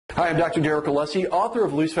Hi, I'm Dr. Derek Alessi, author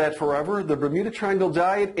of Lose Fat Forever, the Bermuda Triangle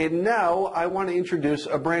Diet, and now I want to introduce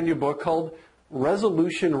a brand new book called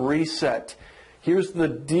Resolution Reset. Here's the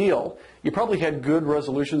deal. You probably had good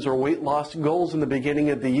resolutions or weight loss goals in the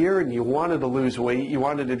beginning of the year, and you wanted to lose weight, you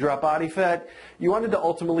wanted to drop body fat, you wanted to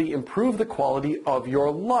ultimately improve the quality of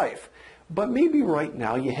your life. But maybe right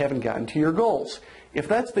now you haven't gotten to your goals. If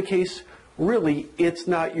that's the case, really, it's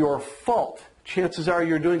not your fault. Chances are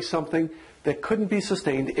you're doing something that couldn't be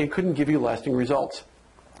sustained and couldn't give you lasting results.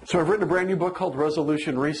 So I've written a brand new book called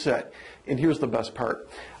Resolution Reset, and here's the best part.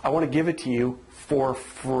 I want to give it to you for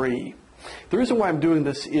free. The reason why I'm doing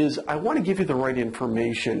this is I want to give you the right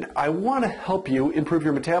information. I want to help you improve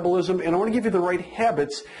your metabolism, and I want to give you the right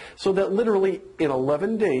habits so that literally in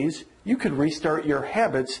 11 days you could restart your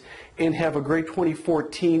habits and have a great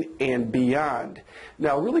 2014 and beyond.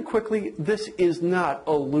 Now, really quickly, this is not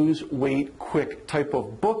a lose weight quick type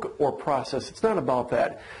of book or process. It's not about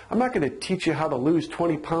that. I'm not going to teach you how to lose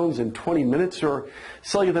 20 pounds in 20 minutes or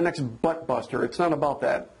sell you the next butt buster. It's not about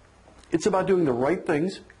that. It's about doing the right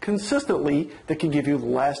things consistently that can give you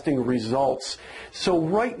lasting results. So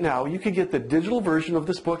right now, you can get the digital version of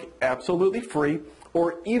this book absolutely free,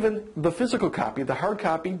 or even the physical copy, the hard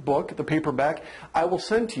copy book, the paperback, I will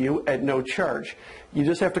send to you at no charge. You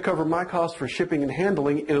just have to cover my cost for shipping and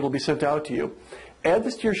handling, and it'll be sent out to you. Add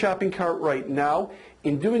this to your shopping cart right now.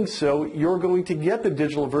 In doing so, you're going to get the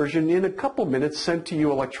digital version in a couple minutes sent to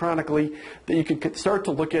you electronically that you can start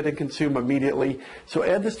to look at and consume immediately. So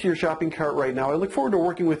add this to your shopping cart right now. I look forward to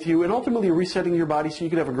working with you and ultimately resetting your body so you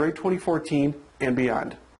can have a great 2014 and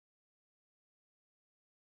beyond.